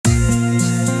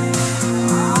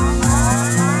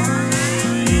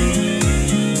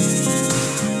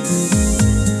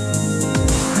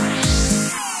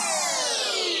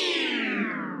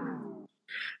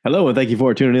Hello, and thank you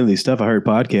for tuning in to the Stuff I Heard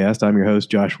podcast. I'm your host,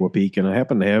 Joshua Peak, and I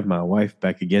happen to have my wife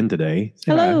back again today.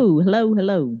 Say hello, hi.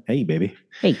 Hello. Hey, baby.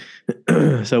 Hey.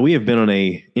 So we have been on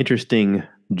a interesting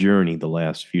journey the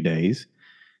last few days.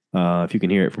 If you can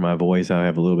hear it from my voice, I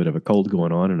have a little bit of a cold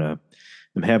going on, and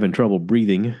I'm having trouble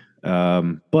breathing.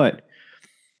 But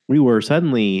we were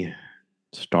suddenly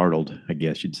startled, I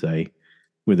guess you'd say,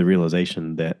 with the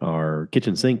realization that our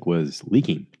kitchen sink was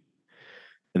leaking.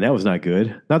 And that was not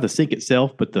good. Not the sink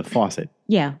itself, but the faucet.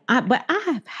 Yeah, but I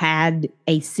have had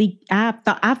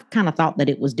I've kind of thought that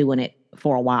it was doing it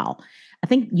for a while. I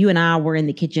think you and I were in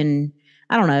the kitchen.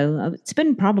 I don't know. It's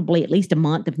been probably at least a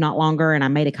month, if not longer. And I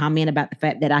made a comment about the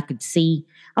fact that I could see.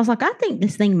 I was like, I think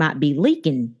this thing might be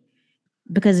leaking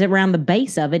because around the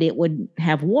base of it, it would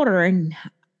have water. And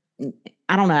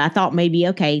I don't know. I thought maybe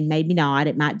not.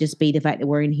 It might just be the fact that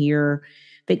we're in here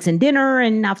fixing dinner,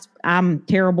 and I'm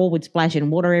terrible with splashing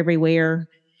water everywhere.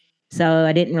 So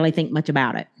I didn't really think much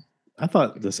about it. I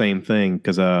thought the same thing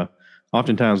because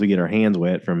oftentimes we get our hands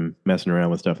wet from messing around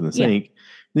with stuff in the sink. Yeah.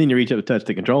 Then you reach up to touch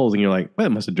the controls and you're like, well,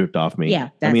 it must have dripped off me. Yeah,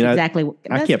 that's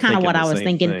kind of what I was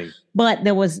thinking. But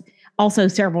there was also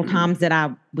several times that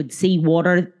I would see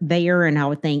water there and I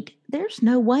would think, there's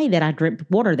no way that I dripped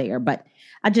water there. But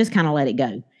I just kind of let it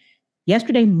go.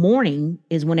 Yesterday morning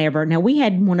is whenever. Now we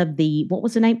had one of the, what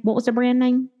was the brand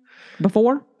name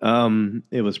before?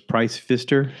 It was Price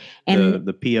Pfister, and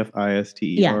the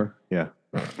Pfister. Yeah.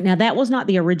 Now that was not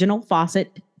the original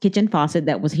kitchen faucet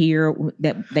that was here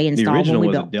that they installed. The original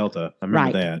was a Delta. I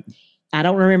remember that. I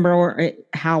don't remember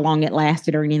how long it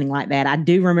lasted or anything like that. I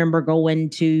do remember going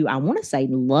to, I want to say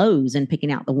Lowe's and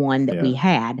picking out the one that we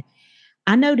had.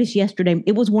 I noticed yesterday,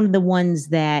 it was one of the ones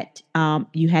that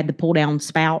you had the pull down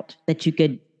spout that you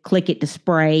could click it to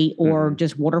spray or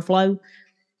just water flow.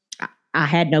 I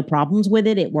had no problems with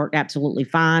it. It worked absolutely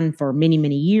fine for many,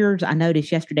 many years. I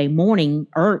noticed yesterday morning,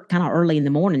 or kind of early in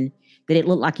the morning, that it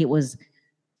looked like it was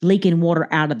leaking water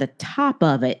out of the top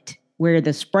of it where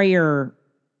the sprayer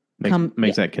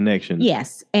makes that connection.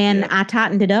 Yes. And I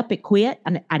tightened it up. It quit.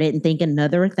 And I didn't think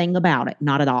another thing about it.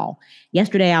 Not at all.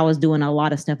 Yesterday, I was doing a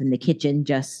lot of stuff in the kitchen.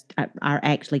 I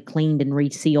actually cleaned and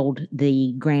resealed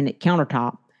the granite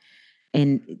countertop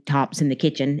and tops in the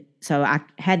kitchen. So I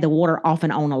had the water off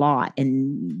and on a lot.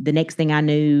 And the next thing I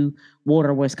knew,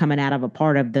 water was coming out of a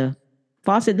part of the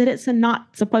faucet that it's not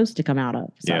supposed to come out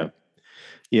of. So. Yeah.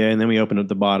 Yeah, and then we opened up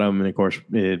the bottom, and of course,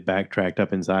 it backtracked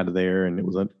up inside of there, and it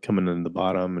was coming in the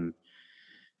bottom, and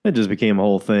it just became a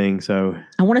whole thing. So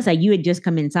I want to say you had just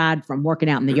come inside from working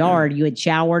out in the yard. You had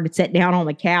showered, sat down on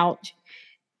the couch,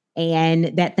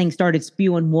 and that thing started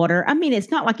spewing water. I mean, it's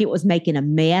not like it was making a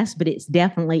mess, but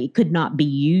it could not be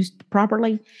used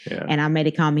properly. Yeah. And I made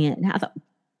a comment, and I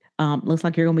thought, looks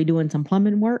like you're going to be doing some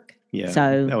plumbing work. Yeah,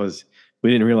 so we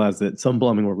didn't realize that some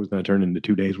plumbing work was going to turn into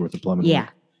 2 days worth of plumbing work.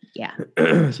 Yeah.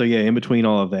 So in between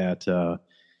all of that,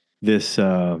 this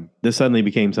suddenly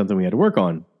became something we had to work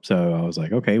on. So I was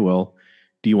like, okay, well,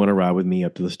 do you want to ride with me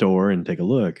up to the store and take a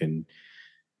look? And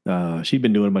she'd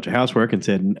been doing a bunch of housework and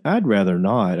said, I'd rather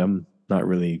not. I'm not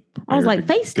really. I was like,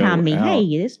 FaceTime me. Out.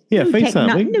 Hey, this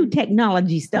new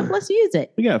technology stuff. Let's use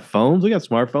it. We got phones. We got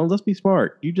smartphones. Let's be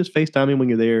smart. You just FaceTime me when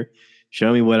you're there.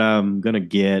 Show me what I'm going to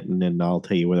get, and then I'll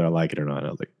tell you whether I like it or not. I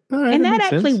was like, all right. And that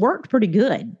actually worked pretty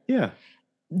good. Yeah.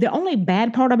 The only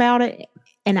bad part about it,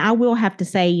 and I will have to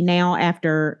say now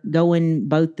after going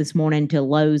both this morning to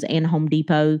Lowe's and Home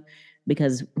Depot,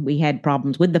 because we had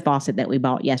problems with the faucet that we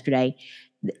bought yesterday,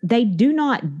 they do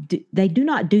not do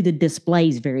the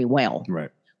displays very well. Right.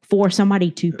 For somebody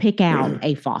to pick out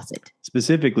a faucet.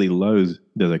 Specifically, Lowe's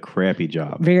does a crappy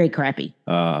job. Very crappy.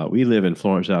 We live in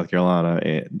Florence, South Carolina,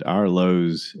 and our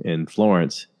Lowe's in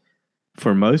Florence,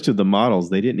 for most of the models,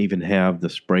 they didn't even have the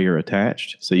sprayer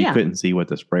attached, so you couldn't see what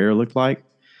the sprayer looked like.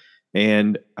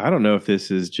 And I don't know if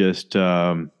this is just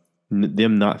them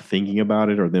not thinking about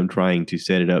it or them trying to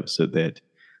set it up so that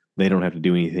they don't have to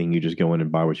do anything. You just go in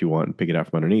and buy what you want and pick it out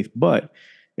from underneath. But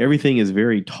everything is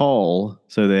very tall,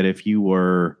 so that if you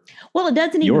were it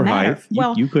doesn't even matter.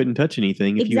 Height, you couldn't touch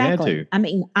anything if you had to. I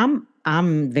mean,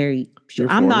 I'm very sure.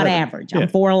 I'm not average. I'm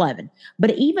 4'11",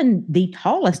 but even the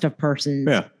tallest of persons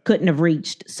couldn't have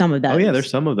reached some of those. Oh yeah, there's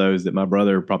some of those that my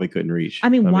brother probably couldn't reach. I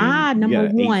mean, why? Number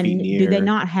one, do they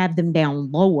not have them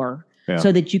down lower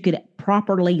so that you could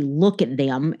properly look at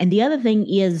them? And the other thing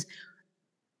is,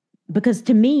 because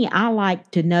to me, I like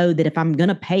to know that if I'm going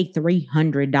to pay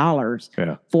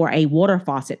 $300 for a water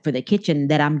faucet for the kitchen,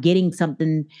 that I'm getting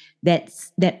something that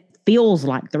feels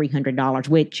like $300,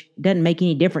 which doesn't make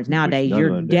any difference nowadays.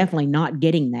 You're definitely not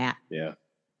getting that. Yeah.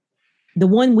 The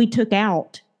one we took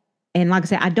out, and like I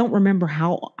said, I don't remember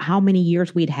how many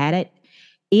years we'd had it.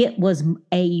 it was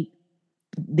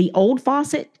the old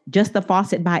faucet, just the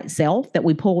faucet by itself that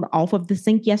we pulled off of the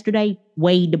sink yesterday,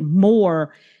 weighed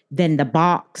more than the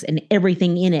box and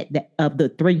everything in it of the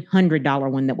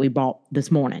 $300 one that we bought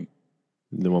this morning.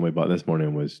 The one we bought this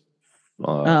morning was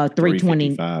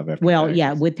 $325. Well, tax.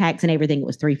 Yeah, with tax and everything, it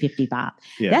was $355.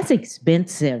 Yeah. That's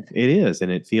expensive. It is,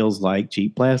 and it feels like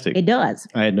cheap plastic. It does.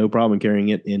 I had no problem carrying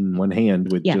it in one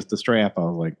hand with just the strap. I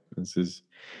was like,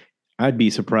 I'd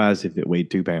be surprised if it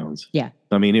weighed 2 pounds. Yeah.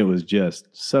 I mean, it was just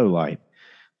so light.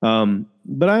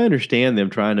 But I understand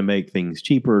them trying to make things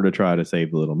cheaper to try to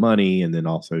save a little money, and then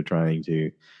also trying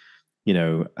to,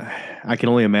 I can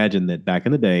only imagine that back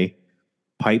in the day,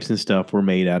 pipes and stuff were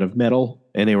made out of metal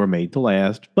and they were made to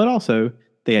last, but also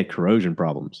they had corrosion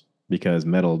problems because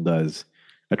metal does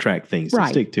attract things to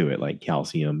stick to it, like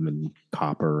calcium and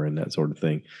copper and that sort of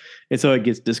thing. And so it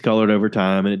gets discolored over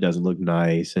time and it doesn't look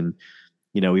nice. And,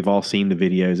 we've all seen the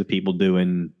videos of people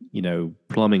doing,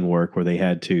 plumbing work where they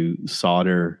had to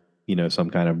solder, some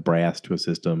kind of brass to a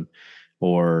system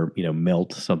or,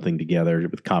 melt something together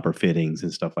with copper fittings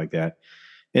and stuff like that.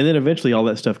 And then eventually all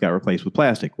that stuff got replaced with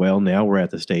plastic. Well, now we're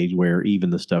at the stage where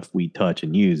even the stuff we touch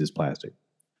and use is plastic.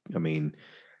 I mean,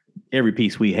 every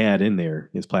piece we had in there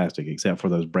is plastic except for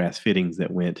those brass fittings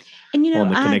that went on the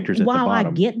connectors at the bottom. While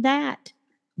I get that,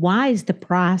 why is the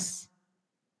price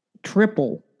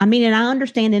triple? I mean, and I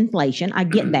understand inflation. I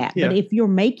get that. Yeah. But if you're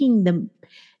making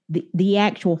the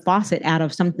actual faucet out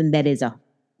of something that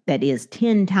is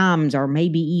 10 times or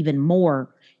maybe even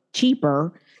more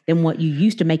cheaper than what you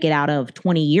used to make it out of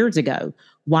 20 years ago,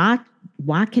 I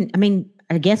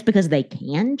guess because they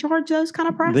can charge those kind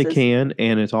of prices. They can,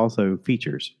 and it's also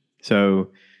features. So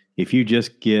if you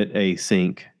just get a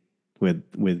sink with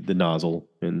the nozzle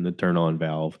and the turn on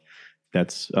valve,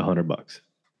 that's $100.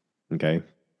 Okay.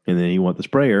 And then you want the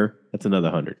sprayer, that's another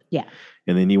 100. Yeah.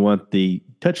 And then you want the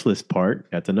touchless part,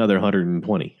 that's another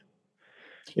 120.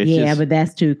 But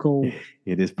that's too cool.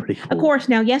 It is pretty cool. Of course,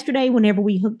 now yesterday, whenever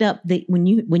we hooked up when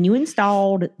you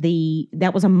installed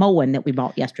that was a Moen that we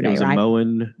bought yesterday, right? It was a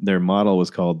Moen. Their model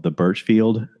was called the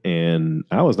Birchfield, and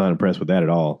I was not impressed with that at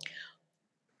all.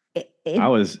 I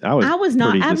was not.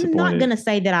 I'm not going to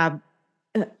say that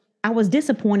I was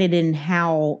disappointed in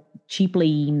how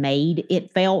cheaply made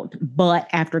it felt, but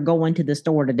after going to the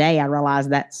store today, I realized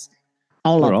that's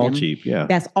all of them. They're all cheap, yeah.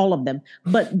 That's all of them.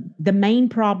 But the main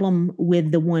problem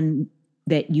with the one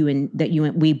that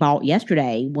we bought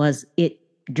yesterday was it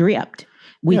dripped.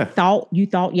 You thought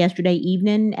yesterday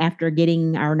evening after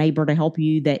getting our neighbor to help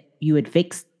you that you had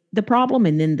fixed the problem,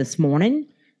 and then this morning,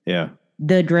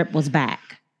 the drip was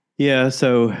back. Yeah,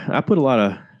 so I put a lot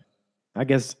of, I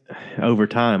guess over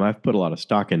time, I've put a lot of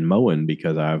stock in Moen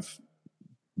because I've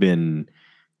been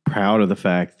proud of the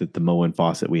fact that the Moen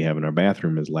faucet we have in our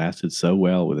bathroom has lasted so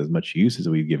well with as much use as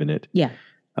we've given it. Yeah.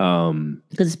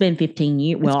 Because it's been 15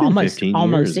 years. Well, almost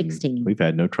 16. We've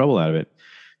had no trouble out of it.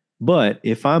 But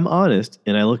if I'm honest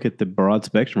and I look at the broad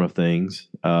spectrum of things,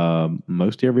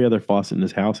 most every other faucet in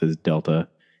this house is Delta.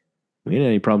 We didn't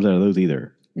have any problems out of those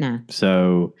either. No.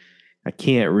 So I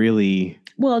can't really.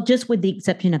 Well, just with the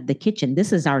exception of the kitchen.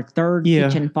 This is our third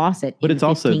kitchen faucet. But it's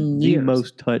also the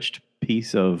most touched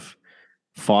piece of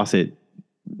faucet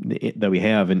that we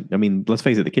have. And I mean, let's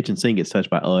face it, the kitchen sink gets touched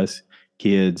by us,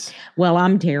 kids. Well,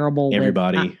 I'm terrible.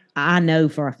 Everybody. I know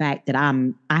for a fact that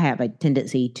I have a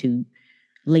tendency to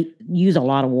use a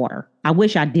lot of water. I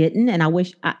wish I didn't, and I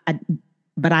wish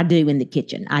but I do in the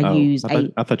kitchen. I thought you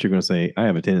were going to say I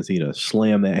have a tendency to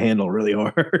slam that handle really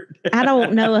hard. I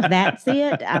don't know if that's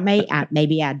it.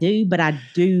 Maybe I do, but I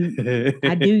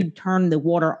do turn the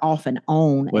water off and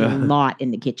on a lot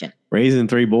in the kitchen. Raising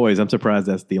 3 boys, I'm surprised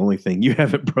that's the only thing you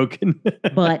haven't broken.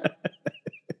 But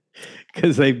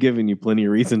because they've given you plenty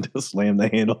of reason to slam the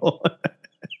handle.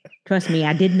 Trust me,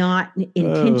 I did not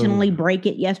intentionally break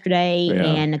it yesterday. Yeah,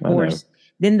 and of course,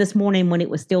 then this morning when it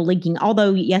was still leaking,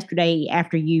 although yesterday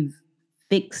after you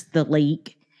fixed the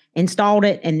leak, installed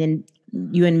it, and then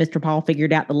you and Mr. Paul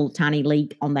figured out the little tiny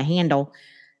leak on the handle,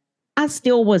 I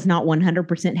still was not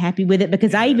 100% happy with it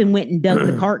because I even went and dug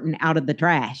the carton out of the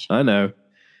trash. I know.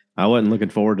 I wasn't looking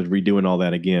forward to redoing all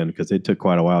that again because it took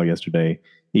quite a while yesterday.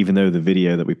 Even though the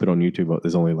video that we put on YouTube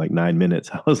is only like 9 minutes,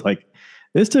 I was like,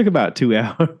 this took about 2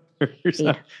 hours.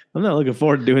 Yeah. I'm not looking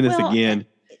forward to doing this again.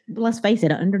 Let's face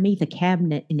it, underneath a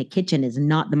cabinet in the kitchen is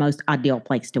not the most ideal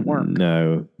place to work.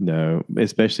 No,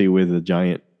 especially with a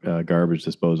giant garbage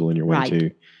disposal in your way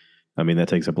too. I mean, that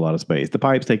takes up a lot of space. The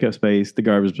pipes take up space. The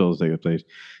garbage disposal take up space.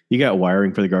 You got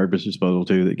wiring for the garbage disposal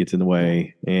too that gets in the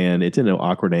way, and it's in an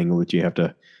awkward angle that you have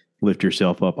to lift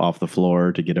yourself up off the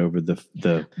floor to get over the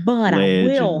But ledge.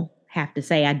 I will have to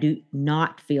say I do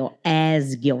not feel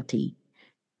as guilty.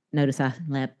 Notice I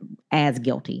left as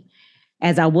guilty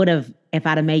as I would have if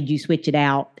I'd have made you switch it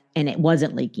out and it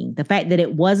wasn't leaking. The fact that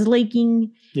it was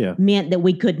leaking meant that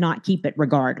we could not keep it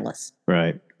regardless.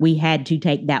 Right. We had to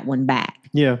take that one back.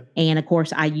 Yeah. And of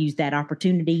course, I used that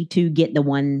opportunity to get the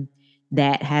one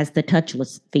that has the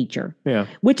touchless feature. Yeah.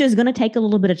 Which is going to take a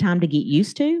little bit of time to get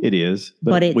used to. It is.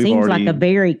 But it seems like a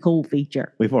very cool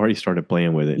feature. We've already started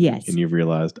playing with it. Yes. And you've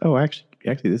realized, oh, actually,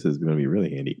 this is going to be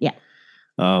really handy. Yeah.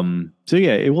 So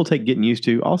yeah, it will take getting used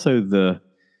to. Also,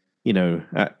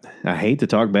 I hate to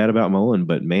talk bad about mowing,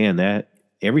 but man, that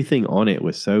everything on it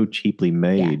was so cheaply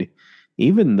made. Yeah.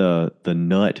 Even the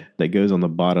nut that goes on the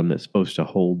bottom that's supposed to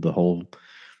hold the whole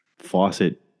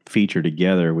faucet feature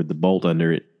together with the bolt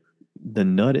under it, the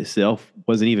nut itself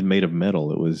wasn't even made of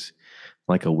metal. It was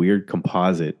like a weird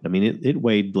composite. I mean, it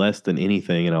weighed less than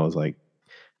anything, and I was like,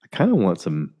 I kind of want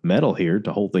some metal here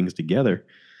to hold things together.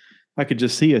 I could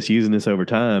just see us using this over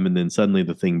time, and then suddenly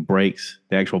the thing breaks.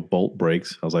 The actual bolt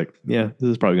breaks. I was like, yeah, this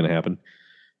is probably going to happen.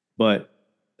 But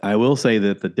I will say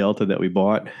that the Delta that we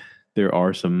bought, there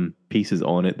are some pieces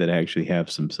on it that actually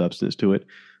have some substance to it.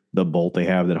 The bolt they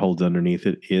have that holds underneath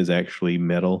it is actually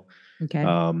metal. Okay.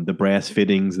 The brass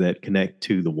fittings that connect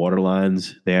to the water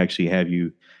lines, they actually have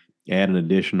you add an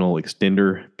additional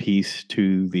extender piece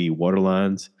to the water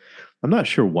lines. I'm not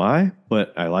sure why,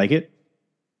 but I like it.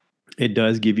 It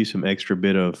does give you some extra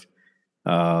bit of,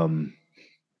 I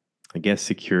guess,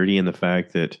 security in the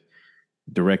fact that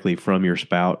directly from your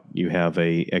spout, you have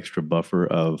a extra buffer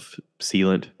of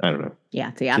sealant. I don't know.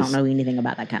 Yeah, see, I don't know anything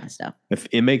about that kind of stuff.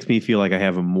 It makes me feel like I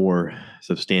have a more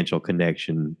substantial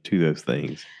connection to those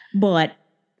things. But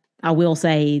I will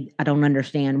say I don't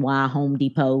understand why Home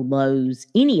Depot, Lowe's,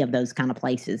 any of those kind of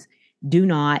places do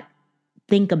not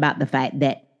think about the fact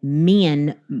that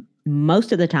men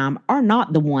most of the time are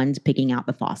not the ones picking out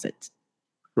the faucets.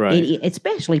 Right.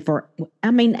 Especially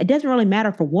it doesn't really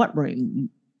matter for what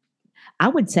room. I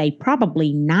would say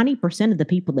probably 90% of the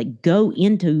people that go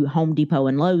into Home Depot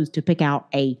and Lowe's to pick out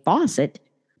a faucet,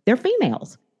 they're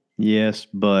females. Yes,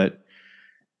 but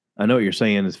I know what you're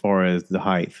saying as far as the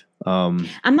height. I'm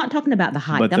not talking about the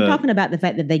height. I'm talking about the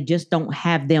fact that they just don't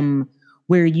have them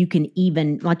where you can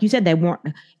even, like you said, they weren't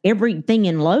everything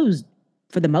in Lowe's.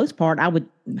 For the most part,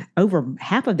 over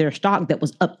half of their stock that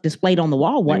was up displayed on the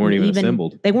wall they weren't even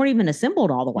assembled. They weren't even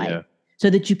assembled all the way, so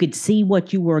that you could see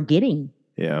what you were getting.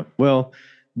 Yeah, well,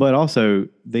 but also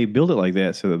they build it like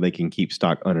that so that they can keep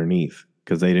stock underneath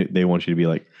because they want you to be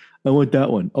like, I want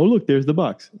that one. Oh, look, there's the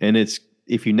box, and it's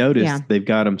if you notice they've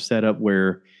got them set up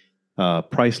where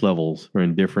price levels are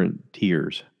in different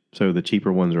tiers. So the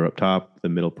cheaper ones are up top, the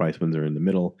middle price ones are in the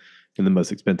middle, and the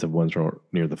most expensive ones are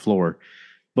near the floor.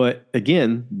 But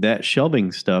again, that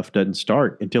shelving stuff doesn't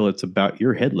start until it's about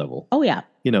your head level. Oh, yeah.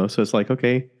 So it's like,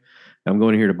 okay, I'm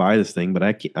going here to buy this thing, but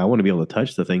I want to be able to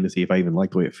touch the thing to see if I even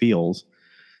like the way it feels.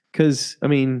 Because,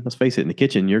 let's face it, in the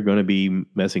kitchen, you're going to be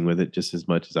messing with it just as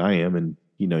much as I am. And,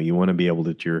 you want to be able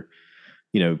that you're,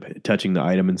 touching the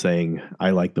item and saying,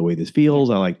 I like the way this feels.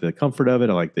 I like the comfort of it.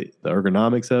 I like the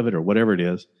ergonomics of it or whatever it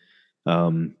is.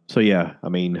 So, yeah,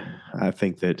 I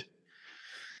think that,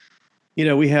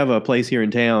 we have a place here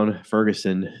in town,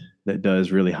 Ferguson, that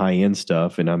does really high-end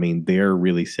stuff. And, they're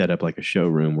really set up like a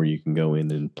showroom where you can go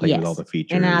in and play with all the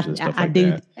features and stuff like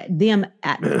that.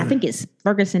 I think it's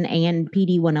Ferguson and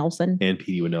P.D. Nelson. And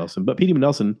P.D. Nelson. But P.D.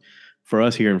 Nelson, for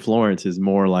us here in Florence, is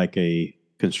more like a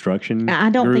construction I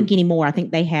don't think anymore. I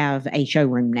think they have a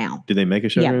showroom now. Do they make a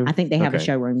showroom? Yeah, I think they have a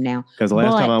showroom now. Because the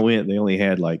last time I went, they only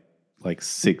had like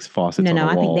 6 faucets on the wall.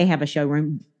 I think they have a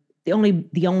showroom. The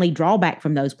only drawback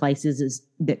from those places is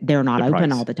that they're not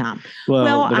open all the time.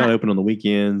 Well, they're not open on the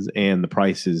weekends, and the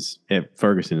prices at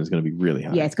Ferguson is going to be really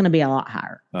high. Yeah, it's going to be a lot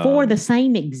higher for the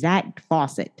same exact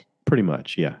faucet. Pretty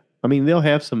much, yeah. They'll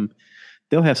have some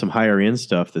higher end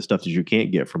stuff, the stuff that you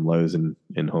can't get from Lowe's and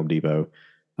Home Depot.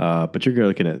 But you're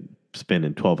looking at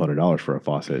spending $1,200 for a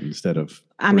faucet instead of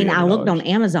 $300. I looked on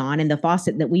Amazon, and the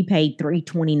faucet that we paid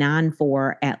 $329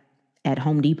 for at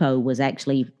Home Depot was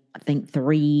actually, I think,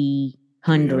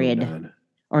 $300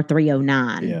 or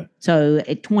 $309. Yeah. So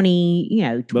at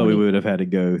 20. But we would have had to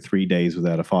go 3 days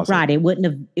without a faucet. Right. It wouldn't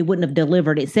have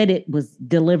delivered. It said it was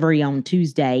delivery on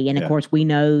Tuesday, and of course we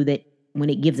know that when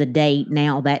it gives a date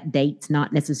now, that date's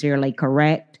not necessarily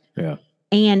correct. Yeah.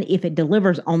 And if it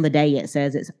delivers on the day it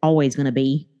says, it's always going to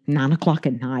be 9:00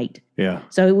 at night. Yeah.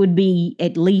 So it would be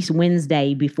at least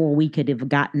Wednesday before we could have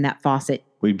gotten that faucet.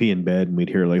 We'd be in bed and we'd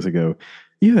hear Alexa go,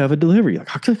 you have a delivery. Like,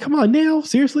 come on now.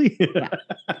 Seriously? Yeah.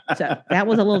 So that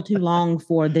was a little too long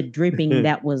for the dripping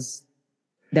that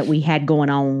we had going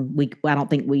on. I don't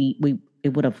think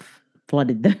it would have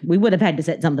flooded. We would have had to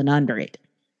set something under it.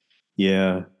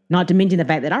 Yeah. Not to mention the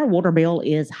fact that our water bill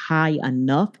is high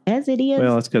enough as it is.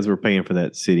 Well, it's because we're paying for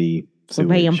that city sewage.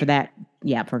 We're paying for that,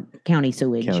 for county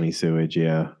sewage. County sewage,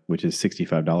 yeah, which is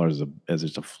 $65 as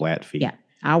it's a flat fee. Yeah.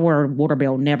 Our water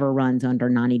bill never runs under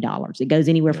 $90. It goes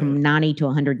anywhere from $90 to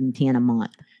 $110 a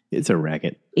month. It's a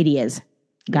racket. It is.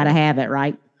 Got to have it,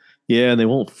 right? Yeah, and they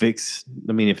won't fix.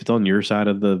 I mean, if it's on your side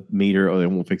of the meter, they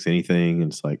won't fix anything.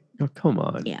 And it's like, oh, come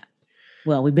on. Yeah.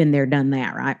 Well, we've been there, done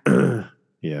that, right?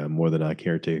 Yeah, more than I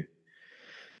care to.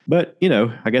 But,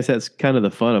 I guess that's kind of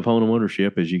the fun of home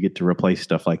ownership is you get to replace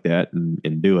stuff like that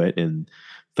and do it. And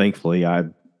thankfully, I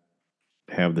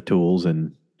have the tools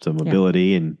and some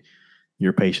ability, and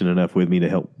you're patient enough with me to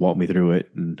help walk me through it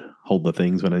and hold the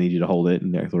things when I need you to hold it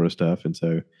and that sort of stuff. And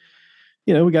so,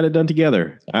 we got it done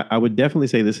together. I would definitely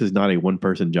say this is not a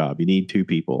one-person job. You need two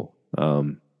people,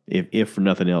 if for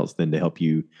nothing else, than to help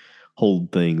you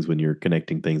hold things when you're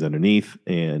connecting things underneath,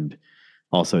 and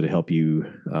also to help you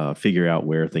figure out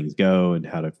where things go and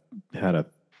how to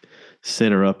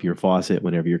center up your faucet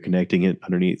whenever you're connecting it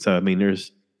underneath. So, I mean,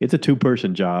 it's a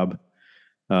two-person job.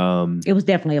 It was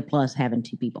definitely a plus having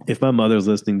two people. If my mother's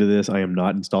listening to this, I am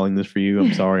not installing this for you.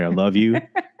 I'm sorry. I love you.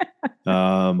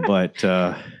 But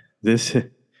to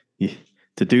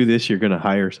do this, you're going to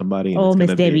hire somebody. Oh,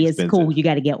 Miss Debbie, it's cool. You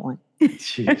got to get one.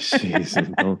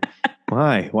 Jeez.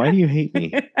 Why? Why do you hate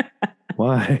me?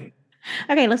 Why?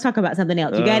 Okay, let's talk about something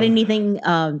else. You got anything?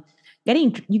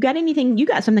 You got anything? You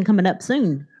got something coming up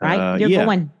soon, right? You're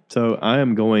going. So I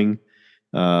am going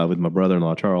with my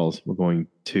brother-in-law Charles. We're going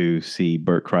to see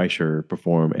Bert Kerischer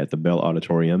perform at the Bell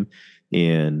Auditorium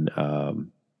in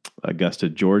Augusta,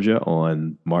 Georgia,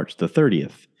 on March the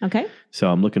 30th. Okay. So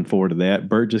I'm looking forward to that.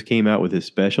 Bert just came out with his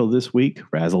special this week.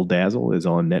 Razzle, Dazzle is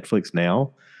on Netflix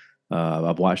now.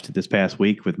 I've watched it this past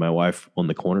week with my wife on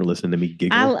the corner listening to me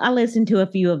giggle. I listened to a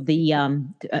few of the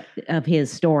of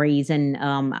his stories, and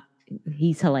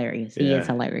he's hilarious. He is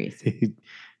hilarious.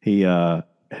 He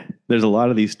there's a lot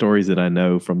of these stories that I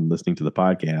know from listening to the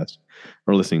podcast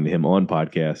or listening to him on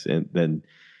podcasts, and then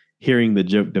hearing the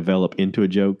joke develop into a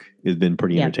joke has been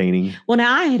pretty entertaining. Well,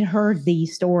 now I had heard the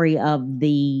story of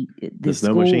the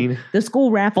snow machine, the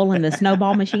school raffle, and the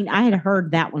snowball machine. I had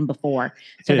heard that one before,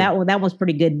 so that was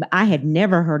pretty good. But I had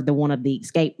never heard the one of the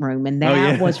escape room, and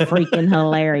that was freaking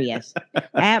hilarious,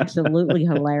 absolutely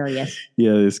hilarious.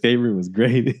 Yeah, the escape room was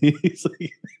great. He's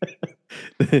like,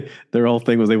 their whole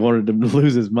thing was they wanted him to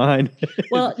lose his mind.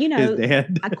 Well, his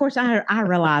dad. Of course, I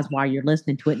realize while you're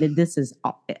listening to it that this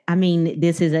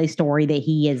is a story that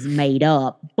he has made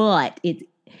up, but it's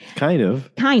kind of.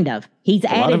 He's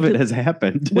added. A lot of it has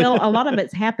happened. Well, a lot of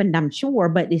it's happened, I'm sure,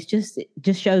 but it just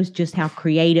shows just how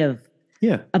creative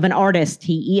of an artist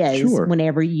he is. Sure.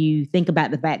 Whenever you think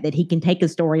about the fact that he can take a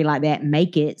story like that and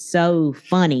make it so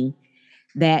funny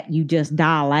that you just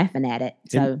die laughing at it.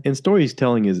 So and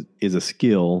storytelling is a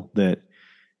skill that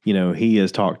he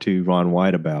has talked to Ron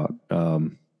White about.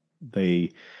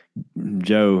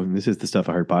 Joe, this is the Stuff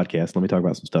I Heard podcast. Let me talk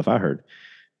about some stuff I heard.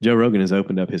 Joe Rogan has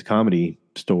opened up his comedy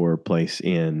store place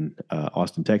in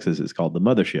Austin, Texas. It's called The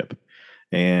Mothership.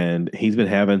 And he's been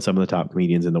having some of the top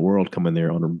comedians in the world come in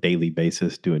there on a daily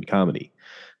basis doing comedy.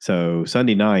 So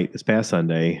Sunday night, this past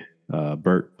Sunday,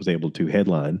 Bert was able to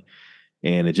headline.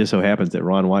 And it just so happens that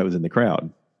Ron White was in the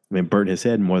crowd. I mean, Bert has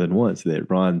said more than once that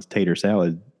Ron's tater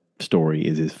salad story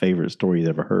is his favorite story he's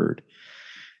ever heard.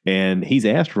 And he's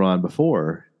asked Ron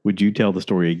before, would you tell the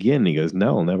story again? And he goes,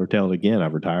 no, I'll never tell it again.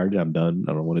 I've retired. I'm done.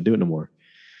 I don't want to do it no more.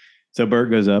 So Bert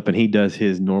goes up and he does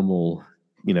his normal,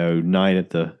 night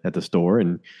at the store,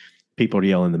 and people are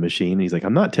yelling at the machine. And he's like,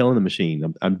 I'm not telling the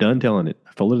machine. I'm done telling it.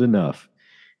 I told it enough.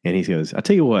 And he goes, I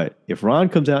tell you what, if Ron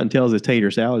comes out and tells his tater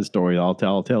salad story, I'll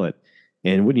tell it.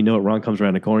 And wouldn't you know it, Ron comes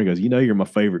around the corner and goes, you're my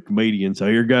favorite comedian. So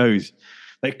here goes.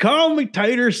 They call me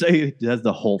Tater. Say that's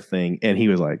the whole thing. And he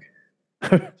was like,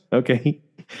 okay.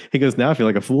 He goes, now I feel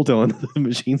like a fool telling the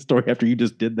machine story after you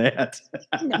just did that.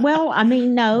 Well, I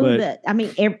mean, no,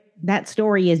 that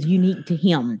story is unique to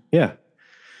him. Yeah.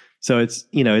 So it's,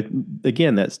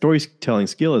 again, that storytelling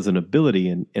skill is an ability.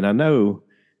 And I know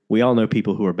we all know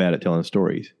people who are bad at telling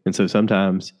stories. And so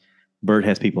sometimes Bert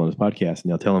has people on his podcast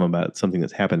and they'll tell him about something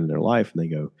that's happened in their life. And they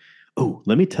go, oh,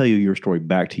 let me tell you your story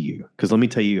back to you. Because let me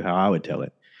tell you how I would tell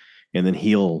it. And then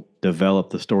he'll develop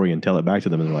the story and tell it back to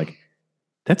them. And they're like,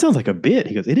 that sounds like a bit.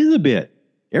 He goes, it is a bit.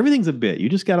 Everything's a bit. You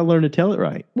just got to learn to tell it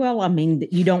right. Well, I mean,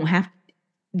 you don't have,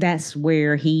 that's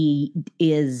where he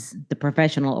is the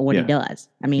professional at what he does.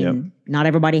 I mean, not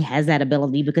everybody has that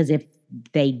ability, because if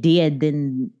they did,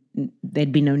 then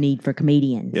there'd be no need for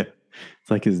comedians. Yeah.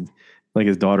 It's like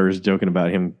his daughter is joking about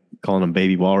him calling him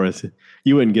Baby Walrus.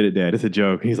 You wouldn't get it, Dad. It's a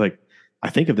joke. He's like, I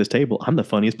think of this table, I'm the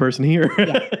funniest person here.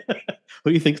 Yeah. Who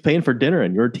do you think's paying for dinner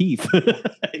and your teeth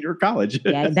in your college?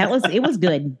 Yeah, it was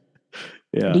good.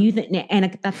 Yeah. Do you think,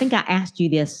 and I think I asked you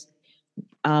this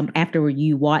after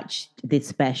you watched this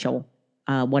special,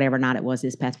 whatever night it was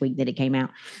this past week that it came out.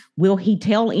 Will he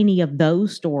tell any of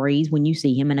those stories when you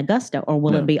see him in Augusta, or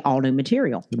will it be all new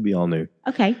material? It'll be all new.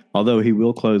 Okay. Although he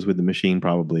will close with the machine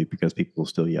probably because people will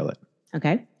still yell it.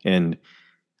 Okay. And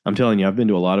I'm telling you, I've been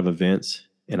to a lot of events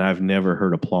and I've never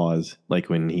heard applause like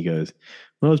when he goes,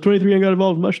 when I was 23, I got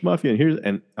involved with Mush Mafia.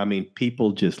 And I mean,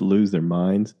 people just lose their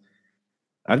minds.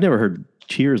 I've never heard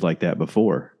cheers like that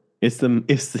before.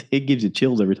 It gives you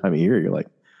chills every time you hear it. You're like,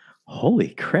 holy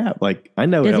crap. Like, I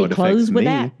know how it affects me.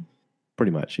 That?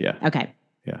 Pretty much, yeah. Okay.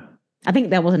 Yeah. I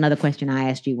think that was another question I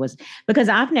asked you, was because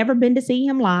I've never been to see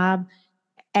him live.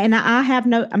 And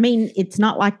it's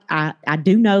not like I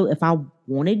do know if I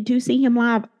wanted to see him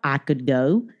live, I could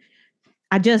go.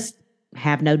 I just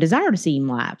have no desire to see him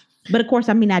live. But of course,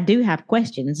 I do have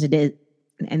questions.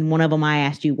 And one of them I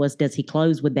asked you was, does he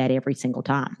close with that every single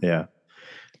time? Yeah.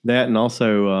 That, and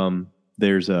also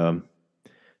there's an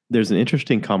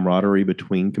interesting camaraderie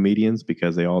between comedians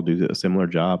because they all do a similar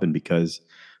job, and because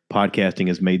podcasting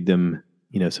has made them,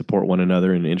 support one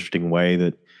another in an interesting way.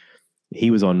 That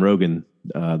he was on Rogan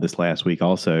this last week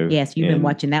also. Yes, you've been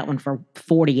watching that one for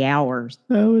 40 hours.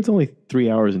 No, it's only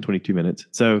 3 hours and 22 minutes.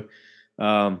 So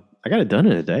I got it done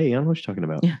in a day. I don't know what you're talking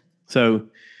about. Yeah. So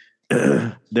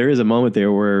there is a moment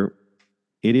there where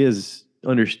it is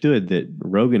understood that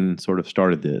Rogan sort of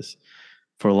started this.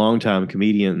 For a long time,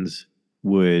 comedians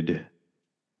would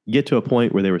get to a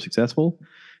point where they were successful,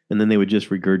 and then they would just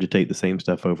regurgitate the same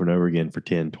stuff over and over again for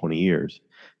 10, 20 years.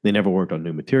 They never worked on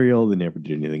new material. They never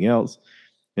did anything else.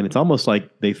 And it's almost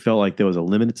like they felt like there was a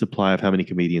limited supply of how many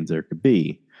comedians there could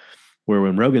be. Where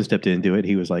when Rogan stepped into it,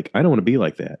 he was like, I don't want to be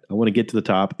like that. I want to get to the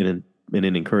top and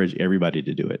then encourage everybody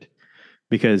to do it.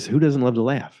 Because who doesn't love to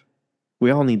laugh?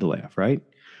 We all need to laugh, right?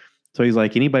 So he's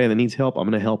like, anybody that needs help, I'm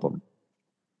going to help them.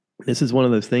 This is one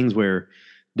of those things where it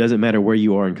doesn't matter where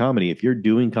you are in comedy. If you're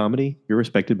doing comedy, you're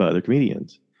respected by other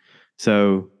comedians.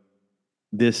 So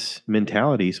this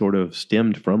mentality sort of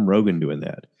stemmed from Rogan doing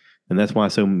that. And that's why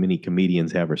so many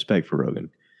comedians have respect for Rogan.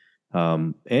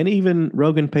 And even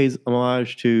Rogan pays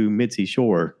homage to Mitzi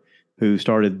Shore, who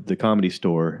started the Comedy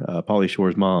Store, Pauly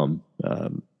Shore's mom.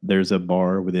 There's a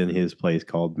bar within his place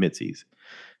called Mitzi's.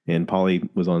 And Pauly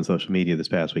was on social media this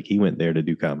past week. He went there to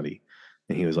do comedy.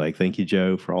 And he was like, thank you,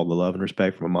 Joe, for all the love and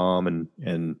respect from my mom.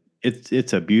 And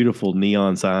it's a beautiful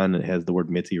neon sign that has the word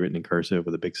Mitzi written in cursive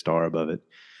with a big star above it.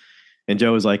 And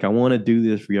Joe was like, I want to do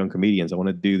this for young comedians. I want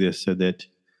to do this so that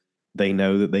they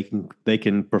know that they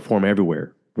can perform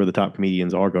everywhere where the top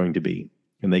comedians are going to be,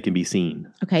 and they can be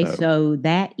seen. Okay, so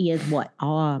that is what?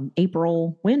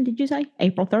 April, when did you say?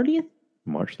 April 30th?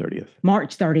 March 30th.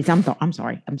 March 30th. I'm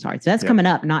sorry. So that's coming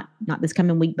up, not this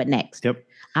coming week, but next. Yep.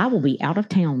 I will be out of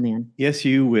town then. Yes,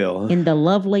 you will. In the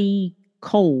lovely,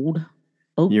 cold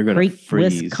Oak Creek,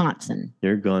 freeze. Wisconsin.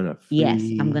 You're gonna freeze. Yes,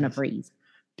 I'm gonna freeze.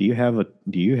 Do you have a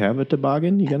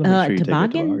toboggan? You gotta make sure you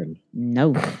toboggan? take a toboggan.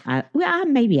 No.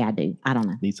 Maybe I do. I don't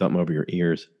know. Need something over your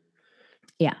ears.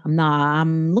 Yeah,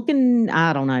 I'm looking,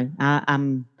 I don't know.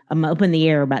 I'm up in the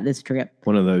air about this trip.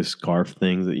 One of those scarf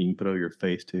things that you can put over your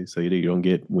face too, so you don't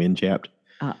get wind chapped.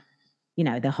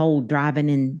 The whole driving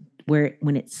in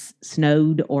when it's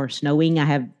snowed or snowing.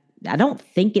 I don't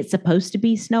think it's supposed to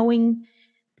be snowing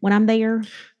when I'm there.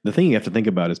 The thing you have to think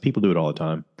about is people do it all the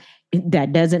time.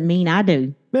 That doesn't mean I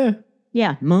do.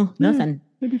 Yeah, nothing.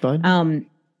 It'd be fine.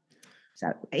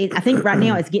 So I think right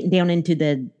now it's getting down into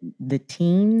the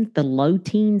teens, the low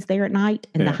teens there at night,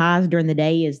 and the highs during the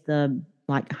day is the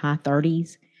like high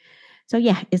 30s. So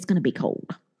yeah, it's going to be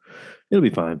cold. It'll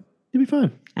be fine. It'll be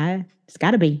fine. It's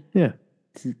got to be. Yeah,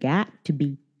 it's got to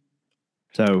be.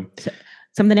 So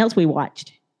something else we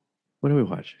watched. What did we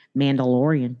watch?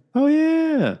 Mandalorian. Oh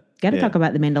yeah, got to talk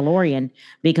about the Mandalorian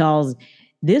because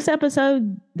this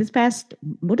episode,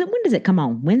 when does it come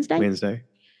on? Wednesday.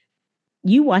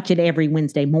 You watch it every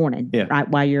Wednesday morning, right?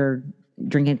 While you're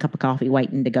drinking a cup of coffee,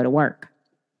 waiting to go to work.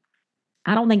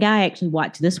 I don't think I actually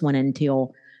watched this one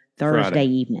until Thursday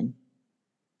evening.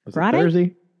 Was Friday? It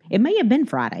Thursday? It may have been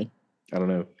Friday. I don't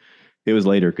know. It was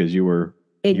later because you were.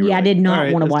 I did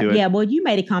not want to watch. Yeah, well, you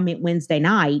made a comment Wednesday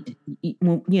night,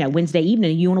 Wednesday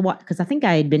evening. You want to watch, because I think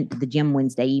I had been to the gym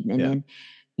Wednesday evening, and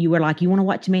you were like, you want to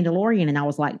watch Mandalorian? And I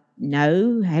was like,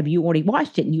 no, have you already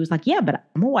watched it? And you was like, yeah, but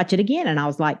I'm going to watch it again. And I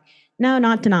was like, no,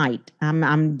 not tonight. I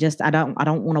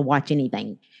don't want to watch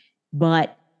anything.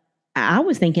 But I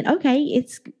was thinking, okay,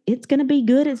 it's going to be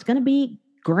good. It's going to be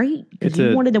great because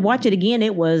you wanted to watch it again.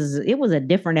 It was a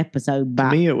different episode. To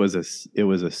me, it was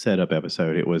a setup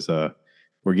episode. It was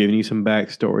we're giving you some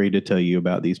backstory to tell you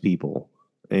about these people,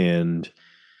 and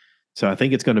so I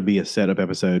think it's going to be a setup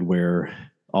episode where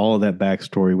all of that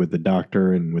backstory with the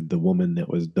doctor and with the woman that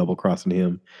was double crossing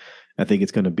him. I think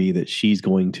it's going to be that she's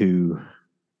working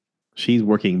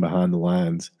behind the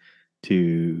lines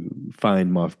to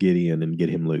find Moff Gideon and get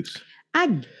him loose.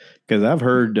 Because I've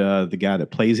heard the guy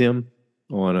that plays him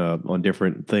on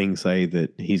different things say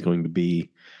that he's coming back.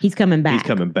 He's coming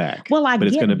back. Well, I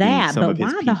get that, but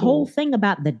why the whole thing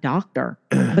about the doctor?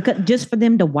 Because just for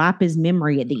them to wipe his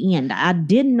memory at the end, I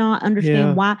did not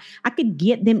understand why. I could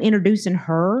get them introducing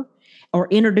her or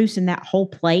introducing that whole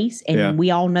place, and we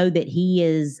all know that he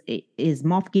is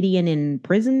Moff Gideon in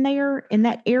prison there in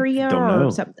that area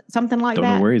or something like that.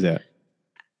 Don't know where he's at.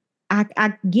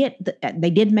 I get they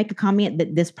did make a comment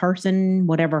that this person,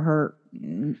 whatever her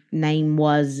name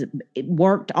was,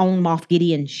 worked on Moff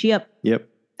Gideon's ship. Yep,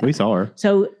 we saw her.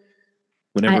 So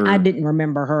I didn't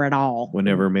remember her at all.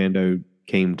 Whenever Mando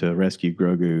came to rescue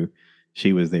Grogu,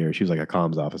 she was there. She was like a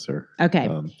comms officer. Okay.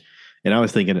 And I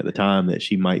was thinking at the time that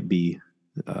she might be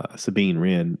Sabine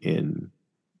Wren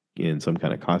in some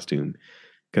kind of costume.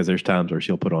 Because there's times where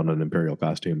she'll put on an Imperial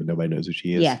costume and nobody knows who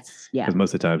she is. Yes, yeah. Because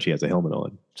most of the time she has a helmet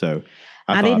on. So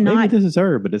I thought maybe this is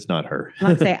her, but it's not her.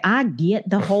 Like I say, I get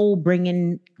the whole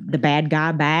bringing the bad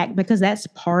guy back because that's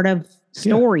part of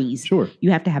stories. Yeah, sure.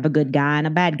 You have to have a good guy and a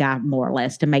bad guy, more or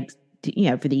less, to make,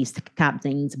 for these type of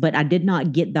things. But I did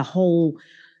not get the whole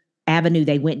avenue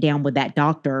they went down with that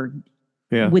doctor.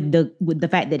 Yeah. With the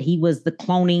fact that he was the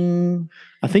cloning.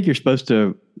 I think you're supposed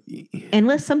to.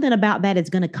 Unless something about that is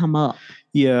going to come up.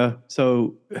 Yeah.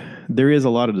 So there is a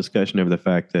lot of discussion over the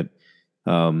fact that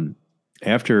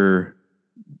after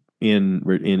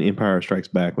in Empire Strikes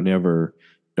Back, whenever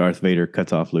Darth Vader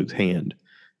cuts off Luke's hand,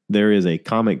 there is a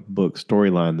comic book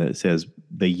storyline that says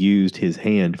they used his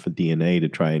hand for DNA to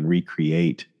try and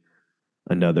recreate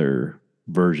another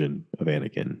version of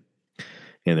Anakin.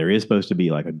 And there is supposed to be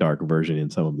like a dark version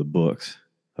in some of the books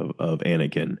of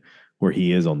Anakin where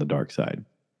he is on the dark side.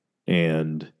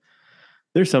 And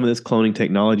there's some of this cloning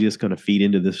technology that's going to feed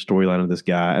into this storyline of this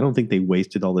guy. I don't think they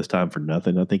wasted all this time for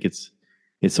nothing. I think it's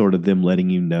sort of them letting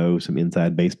you know some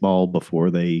inside baseball before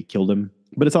they killed him.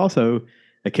 But it's also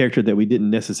a character that we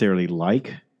didn't necessarily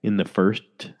like in the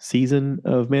first season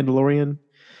of Mandalorian.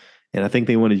 And I think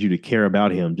they wanted you to care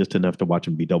about him just enough to watch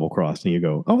him be double-crossed. And you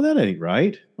go, oh, that ain't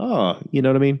right. Oh, you know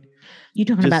what I mean? You're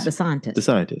talking about the scientist. The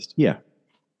scientist, yeah.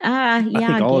 Yeah, I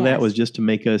think all of that was just to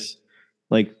make us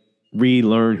like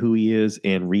relearn who he is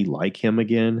and re-like him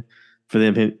again. For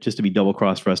them just to be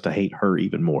double-crossed for us to hate her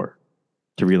even more.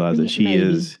 To realize that she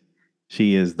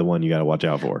is the one you got to watch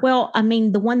out for. Well, I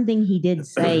mean, the one thing he did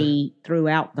say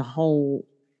throughout the whole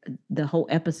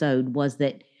episode was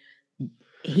that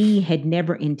he had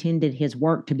never intended his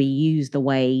work to be used the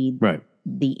way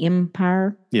the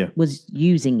Empire was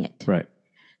using it. Right.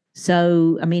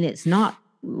 So, I mean, it's not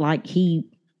like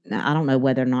I don't know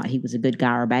whether or not he was a good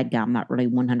guy or a bad guy. I'm not really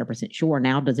 100% sure.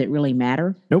 Now, does it really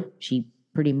matter? Nope. She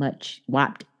pretty much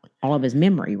wiped all of his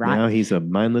memory, right? Now he's a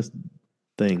mindless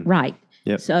thing. Right.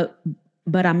 Yep. So,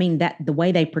 but I mean, that the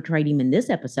way they portrayed him in this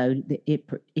episode,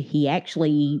 he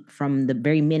actually, from the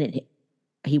very minute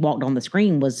he walked on the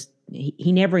screen,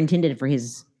 he never intended for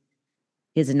his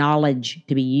knowledge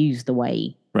to be used the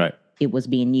way it was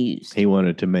being used. He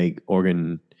wanted to make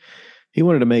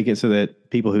it so that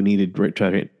people who needed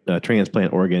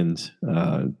transplant organs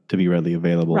to be readily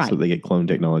available, so they get clone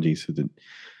technology, so that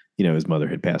his mother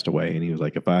had passed away, and he was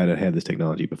like, if I had this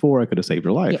technology before, I could have saved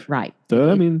her life. Yeah, right.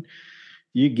 So I mean,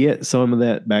 you get some of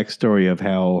that backstory of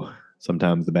how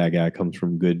sometimes the bad guy comes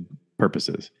from good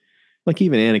purposes. Like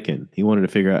even Anakin, he wanted to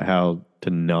figure out how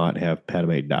to not have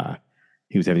Padme die.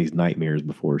 He was having these nightmares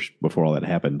before all that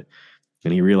happened.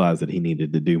 And he realized that he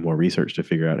needed to do more research to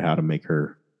figure out how to make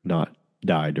her not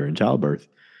die during childbirth.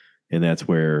 And that's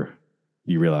where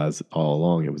you realize all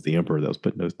along it was the Emperor that was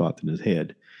putting those thoughts in his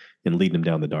head and leading him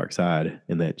down the dark side,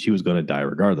 and that she was going to die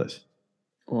regardless.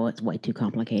 Well, it's way too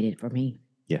complicated for me.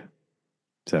 Yeah.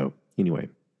 So anyway,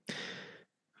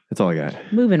 that's all I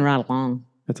got. Moving right along.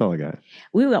 That's all I got.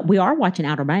 We are watching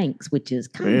Outer Banks, which is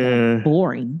kind of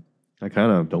boring. I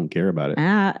kind of don't care about it.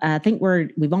 I think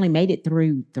we've only made it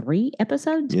through 3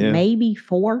 episodes, maybe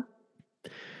 4.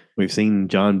 We've seen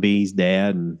John B's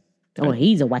dad, and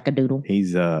he's a wackadoodle.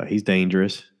 He's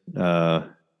dangerous.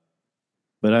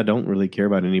 But I don't really care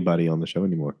about anybody on the show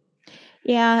anymore.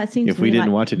 Yeah, it seems. If we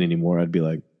didn't watch it anymore, I'd be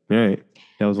like, all right,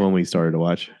 that was one we started to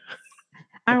watch.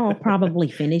 I will probably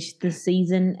finish this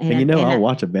season. And I'll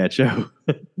watch a bad show.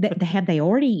 Have they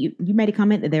already? You made a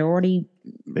comment that they've already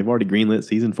greenlit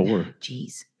season 4.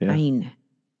 Jeez. Yeah. I mean,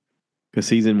 because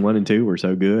season 1 and 2 were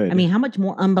so good. I mean, how much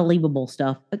more unbelievable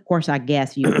stuff? Of course, I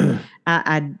guess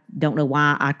I don't know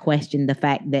why I question the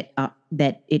fact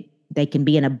that they can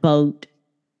be in a boat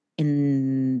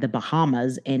in the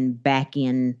Bahamas and back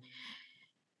in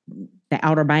the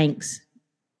Outer Banks.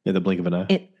 In the blink of an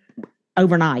eye.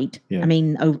 Overnight. Yeah. I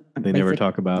mean, they never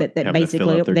talk about that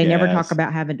basically they never talk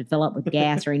about having to fill up with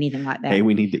gas or anything like that. Hey,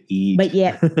 we need to eat. But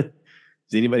yet, has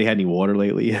anybody had any water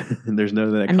lately? There's no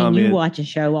that comment. I mean, you watch a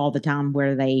show all the time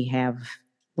where they have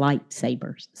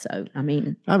lightsabers. So I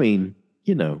mean,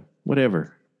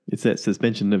 whatever. It's that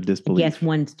suspension of disbelief. I guess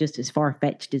one's just as far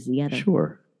fetched as the other.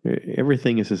 Sure,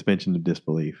 everything is suspension of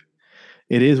disbelief.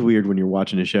 It is weird when you're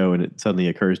watching a show and it suddenly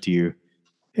occurs to you,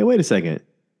 hey, wait a second.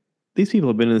 These people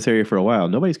have been in this area for a while.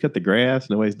 Nobody's cut the grass.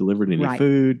 Nobody's delivered any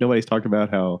food. Nobody's talked about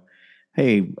how,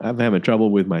 hey, I'm having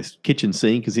trouble with my kitchen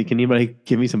sink. Can anybody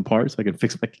give me some parts so I can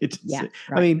fix my kitchen sink?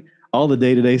 Right. I mean, all the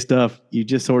day-to-day stuff, you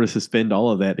just sort of suspend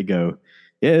all of that to go,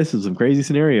 yeah, this is some crazy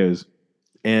scenarios.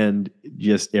 And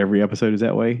just every episode is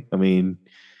that way. I mean,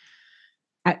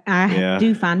 I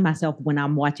do find myself when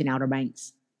I'm watching Outer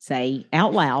Banks say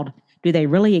out loud, do they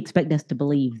really expect us to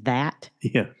believe that?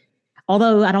 Yeah.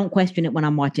 Although I don't question it when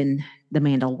I'm watching The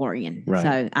Mandalorian. Right.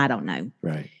 So I don't know.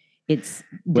 Right. It's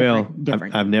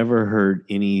different. I've never heard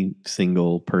any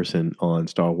single person on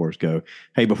Star Wars go,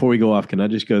 hey, before we go off, can I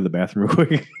just go to the bathroom real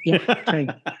quick? Yeah,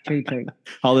 true.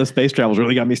 All this space travel's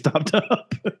really got me stopped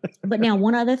up. But now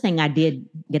one other thing I did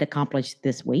get accomplished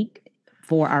this week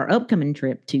for our upcoming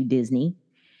trip to Disney.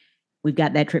 We've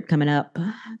got that trip coming up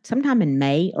sometime in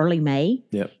May, early May.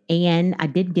 Yep. And I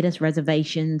did get us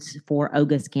reservations for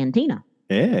Oga's Cantina.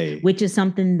 Hey. Which is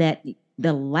something that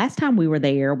the last time we were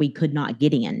there, we could not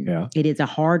get in. Yeah. It is a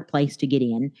hard place to get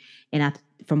in. And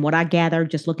from what I gathered,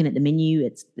 just looking at the menu,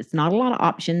 it's not a lot of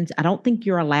options. I don't think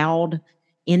you're allowed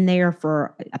in there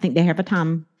I think they have a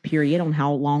time period on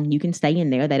how long you can stay in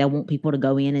there. They don't want people to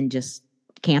go in and just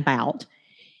camp out.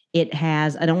 It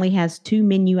only has 2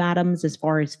 menu items as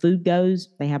far as food goes.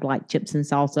 They have like chips and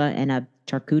salsa and a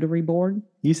charcuterie board.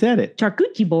 You said it.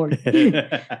 Charcuterie board. They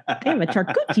have a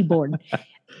charcuterie board.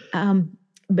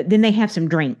 But then they have some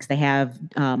drinks. They have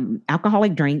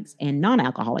alcoholic drinks and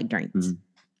non-alcoholic drinks. Mm-hmm.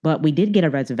 But we did get a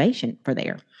reservation for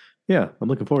there. Yeah, I'm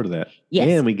looking forward to that. Yes.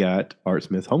 And we got Art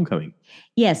Smith Homecoming.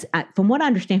 Yes. From what I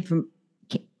understand from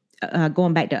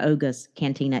going back to Oga's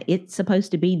Cantina, it's supposed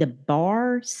to be the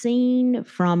bar scene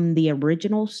from the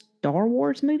original Star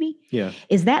Wars movie. Yeah.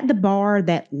 Is that the bar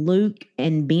that Luke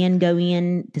and Ben go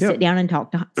in to sit down and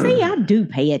talk to? See, I do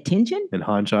pay attention. And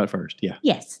Han shot first. Yeah.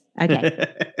 Yes. Okay.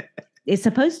 It's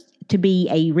supposed to be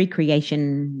a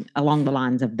recreation along the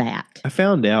lines of that. I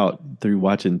found out through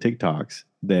watching TikToks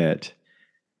that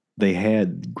they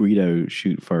had Greedo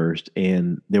shoot first,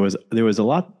 and there was a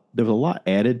lot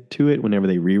added to it whenever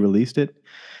they re-released it,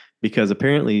 because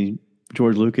apparently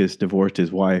George Lucas divorced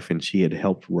his wife and she had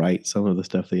helped write some of the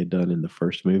stuff they had done in the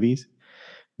first movies.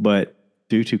 But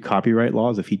due to copyright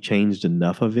laws, if he changed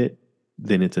enough of it,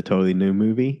 then it's a totally new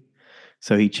movie.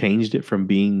 So he changed it from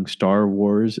being Star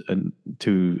Wars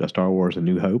to a Star Wars A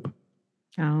New Hope.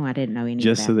 Oh, I didn't know any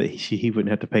just of that. So that he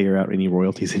wouldn't have to pay her out any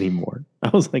royalties anymore. I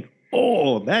was like,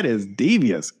 oh, that is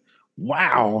devious.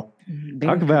 Wow.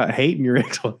 Talk about hating your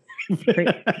ex-wife.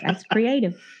 That's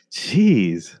creative.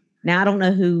 Jeez. Now I don't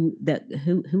know who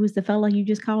was the fellow you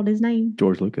just called his name?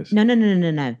 George Lucas.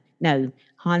 No.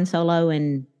 Han Solo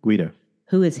and Guido.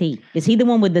 Who is he? Is he the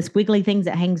one with the squiggly things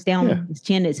that hangs down his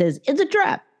chin that says it's a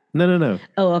trap? No.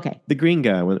 Oh, okay. The green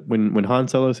guy. When Han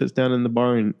Solo sits down in the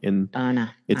bar and no.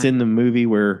 It's in the movie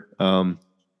where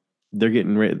they're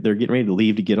getting ready to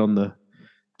leave to get on the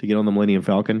Millennium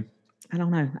Falcon. I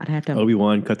don't know. I'd have to.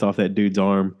 Obi-Wan cuts off that dude's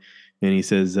arm, and he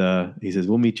says,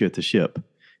 "We'll meet you at the ship."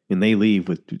 And they leave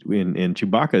and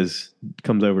Chewbacca's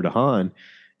comes over to Han,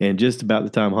 and just about the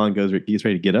time Han gets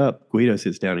ready to get up, Guido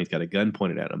sits down. And he's got a gun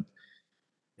pointed at him,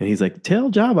 and he's like,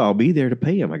 "Tell Jabba I'll be there to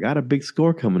pay him. I got a big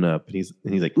score coming up." And he's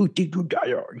like, "Ooh, he's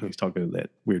talking to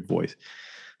that weird voice.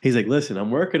 He's like, "Listen,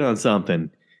 I'm working on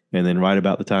something." And then right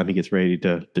about the time he gets ready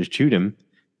to shoot him,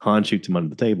 Han shoots him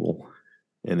under the table.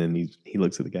 And then he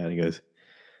looks at the guy and he goes,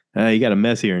 "You got a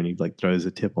mess here." And he like throws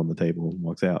a tip on the table and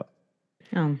walks out.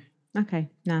 Oh, okay.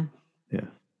 No. Yeah.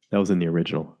 That was in the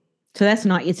original. So that's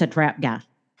not, it's a trap guy.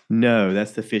 No,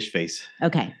 that's the fish face.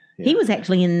 Okay. Yeah. He was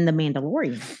actually in The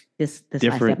Mandalorian this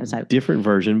last episode. Different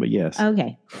version, but yes.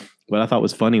 Okay. What I thought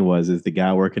was funny is the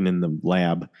guy working in the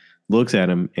lab looks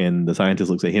at him and the scientist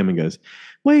looks at him and goes,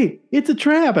 "Wait, it's a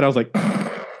trap." And I was like,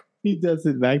 He does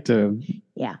it back to him.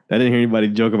 Yeah. I didn't hear anybody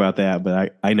joke about that,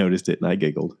 but I noticed it and I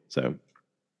giggled. So,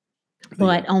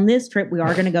 but on this trip, we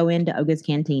are going to go into Oga's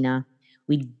Cantina.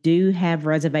 We do have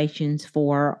reservations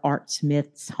for Chef Art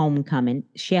Smith's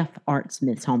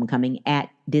Homecoming at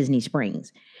Disney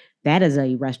Springs. That is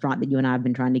a restaurant that you and I have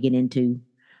been trying to get into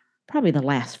probably the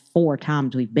last 4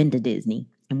 times we've been to Disney,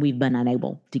 and we've been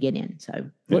unable to get in. So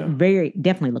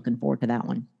definitely looking forward to that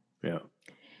one. Yeah.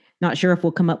 Not sure if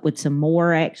we'll come up with some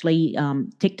more. Actually,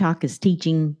 TikTok is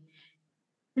teaching.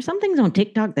 There's some things on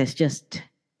TikTok that's just.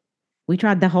 We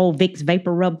tried the whole Vicks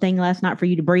vapor rub thing last night for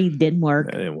you to breathe. Didn't work.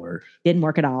 That didn't work. Didn't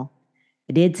work at all.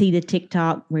 I did see the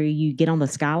TikTok where you get on the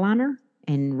Skyliner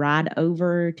and ride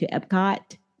over to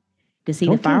Epcot to see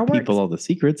the fireworks. People all the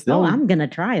secrets. I'm gonna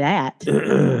try that.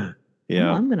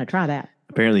 Yeah, I'm gonna try that.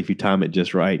 Apparently, if you time it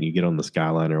just right and you get on the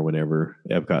Skyliner whenever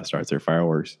Epcot starts their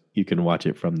fireworks, you can watch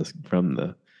it from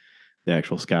the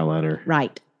actual Skyliner.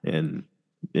 Right. And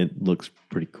it looks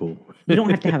pretty cool. You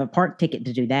don't have to have a park ticket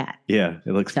to do that. Yeah,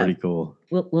 it looks pretty cool.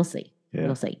 We'll see. Yeah.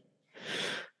 We'll see.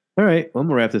 All right. Well, I'm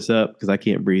going to wrap this up because I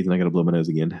can't breathe and I got to blow my nose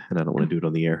again and I don't want to do it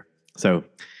on the air. So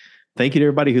thank you to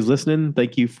everybody who's listening.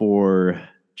 Thank you for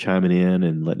chiming in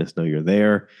and letting us know you're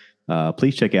there.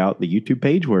 Please check out the YouTube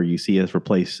page where you see us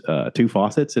replace 2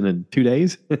 faucets in 2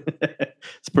 days.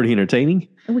 It's pretty entertaining.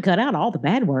 And we cut out all the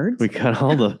bad words. We cut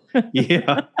all the,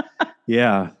 yeah.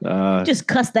 Yeah. Just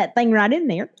cuss that thing right in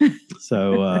there.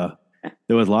 So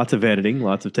there was lots of editing,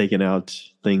 lots of taking out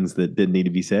things that didn't need to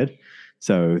be said.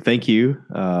 So thank you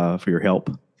for your help.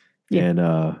 Yeah. And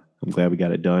I'm glad we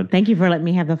got it done. Thank you for letting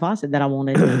me have the faucet that I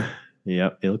wanted.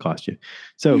 Yep, it'll cost you.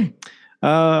 So,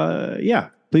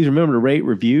 please remember to rate,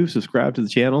 review, subscribe to the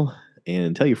channel,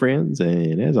 and tell your friends.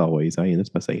 And as always, I end this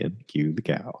by saying, cue the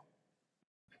cow.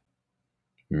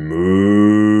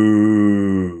 Moo.